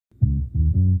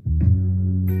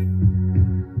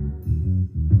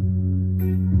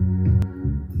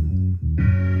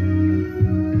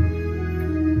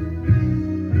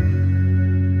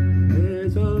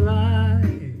There's a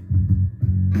light,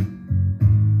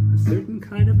 a certain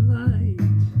kind of light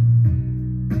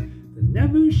that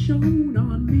never shone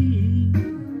on me.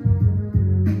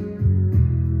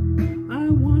 I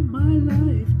want my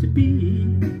life to be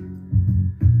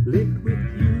lived with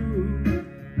you,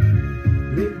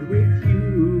 lived with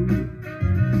you.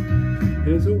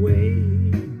 There's a way,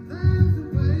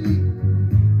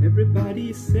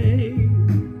 everybody say,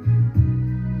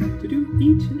 to do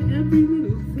each and every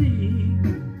little thing.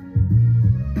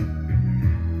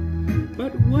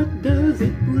 But what does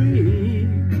it bring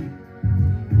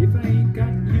if I ain't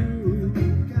got you?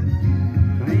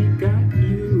 If I ain't got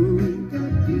you,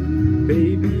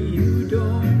 baby, you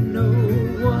don't know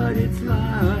what it's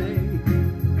like.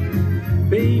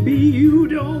 Baby, you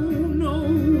don't know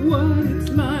what it's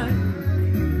like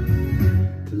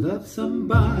to love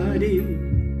somebody,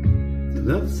 to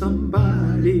love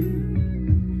somebody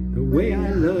the way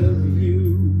I love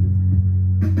you.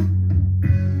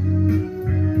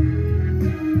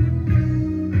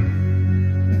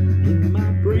 In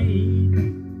my brain,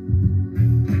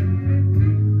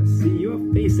 I see your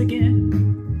face again,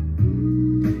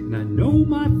 and I know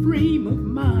my frame of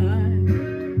mind.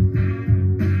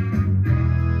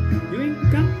 You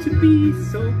ain't got to be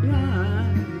so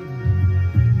blind,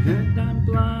 and I'm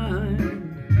blind,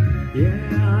 yeah,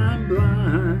 I'm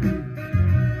blind.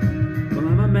 Well,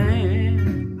 I'm a man,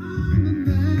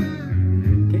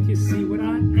 can't you see what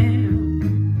I am?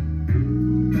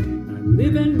 I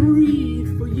live and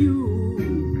breathe for you.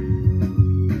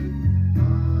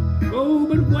 Oh,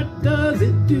 but what does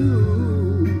it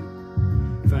do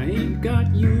if I ain't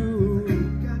got you?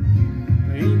 If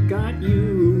I ain't got you,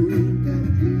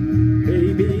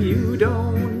 baby, you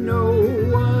don't know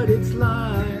what it's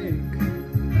like.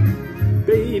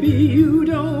 Baby, you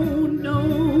don't know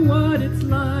what it's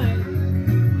like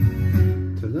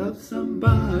to love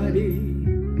somebody,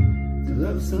 to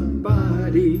love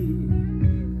somebody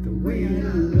the way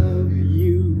I love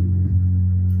you.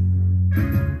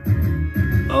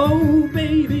 Oh,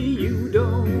 baby, you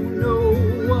don't know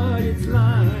what it's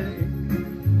like.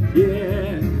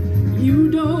 Yeah, you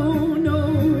don't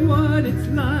know what it's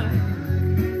like.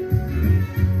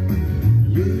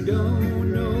 You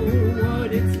don't know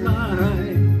what it's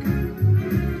like.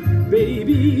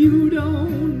 Baby, you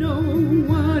don't know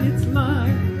what it's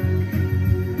like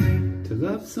to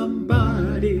love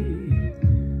somebody,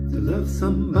 to love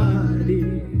somebody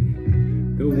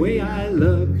the way I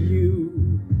love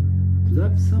you. To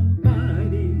love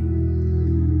somebody,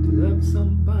 to love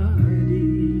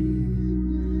somebody.